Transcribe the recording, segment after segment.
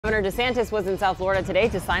Governor DeSantis was in South Florida today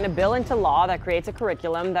to sign a bill into law that creates a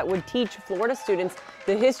curriculum that would teach Florida students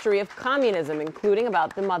the history of communism, including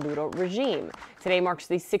about the Maduro regime. Today marks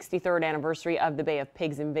the 63rd anniversary of the Bay of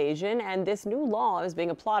Pigs invasion, and this new law is being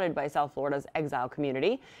applauded by South Florida's exile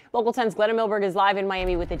community. Local 10's Glenna Milberg is live in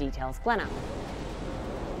Miami with the details. Glenna.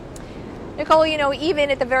 Nicole, even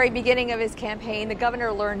at the very beginning of his campaign, the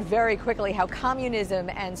governor learned very quickly how communism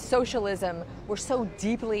and socialism were so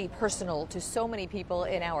deeply personal to so many people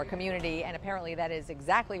in our community, and apparently that is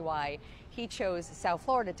exactly why he chose South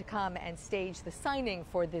Florida to come and stage the signing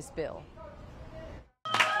for this bill.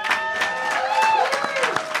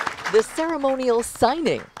 The ceremonial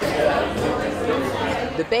signing.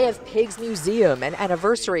 The Bay of Pigs Museum and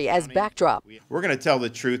anniversary as backdrop. We're going to tell the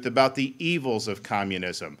truth about the evils of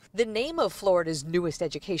communism. The name of Florida's newest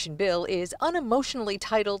education bill is unemotionally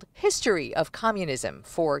titled History of Communism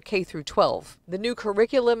for K through 12. The new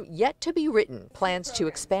curriculum, yet to be written, plans to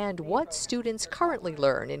expand what students currently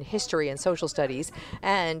learn in history and social studies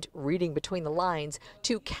and reading between the lines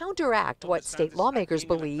to counteract what state lawmakers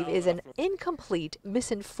believe is an incomplete,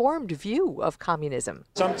 misinformed view of communism.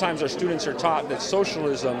 Sometimes our students are taught that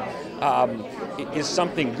socialism is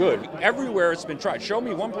something good. Everywhere it's been tried. Show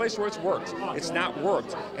me one place where it's worked. It's not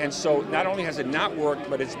worked. And so not only has it not worked,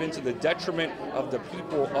 but it's been to the detriment of the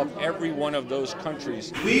people of every one of those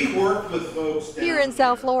countries. We work with folks here in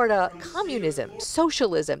South Florida. Communism,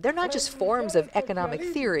 socialism, they're not just forms of economic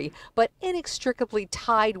theory, but inextricably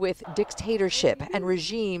tied with dictatorship and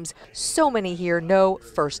regimes so many here know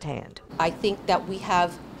firsthand. I think that we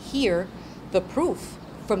have here the proof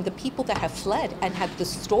from the people that have fled and have the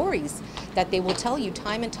stories that they will tell you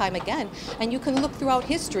time and time again. And you can look throughout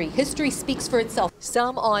history. History speaks for itself.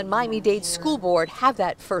 Some on Miami-Dade's school board have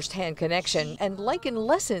that firsthand connection and liken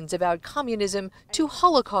lessons about communism to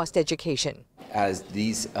Holocaust education. As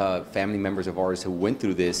these family members of ours who went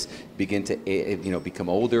through this begin to become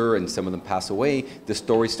older and some of them pass away, the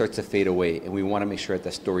story starts to fade away, and we want to make sure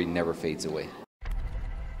that story never fades away.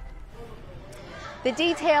 The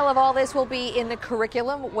detail of all this will be in the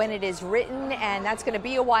curriculum when it is written, and that's going to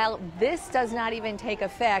be a while. This does not even take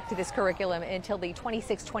effect, this curriculum, until the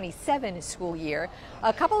 26-27 school year.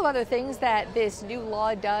 A couple of other things that this new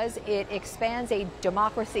law does: it expands a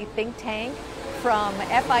democracy think tank from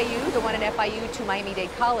FIU, the one at FIU, to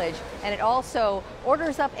Miami-Dade College, and it also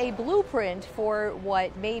orders up a blueprint for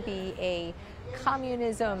what may be a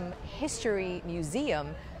communism history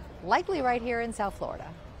museum, likely right here in South Florida.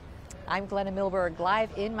 I'm Glenna Milberg, live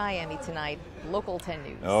in Miami tonight, Local 10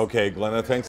 News. Okay, Glenna, thanks.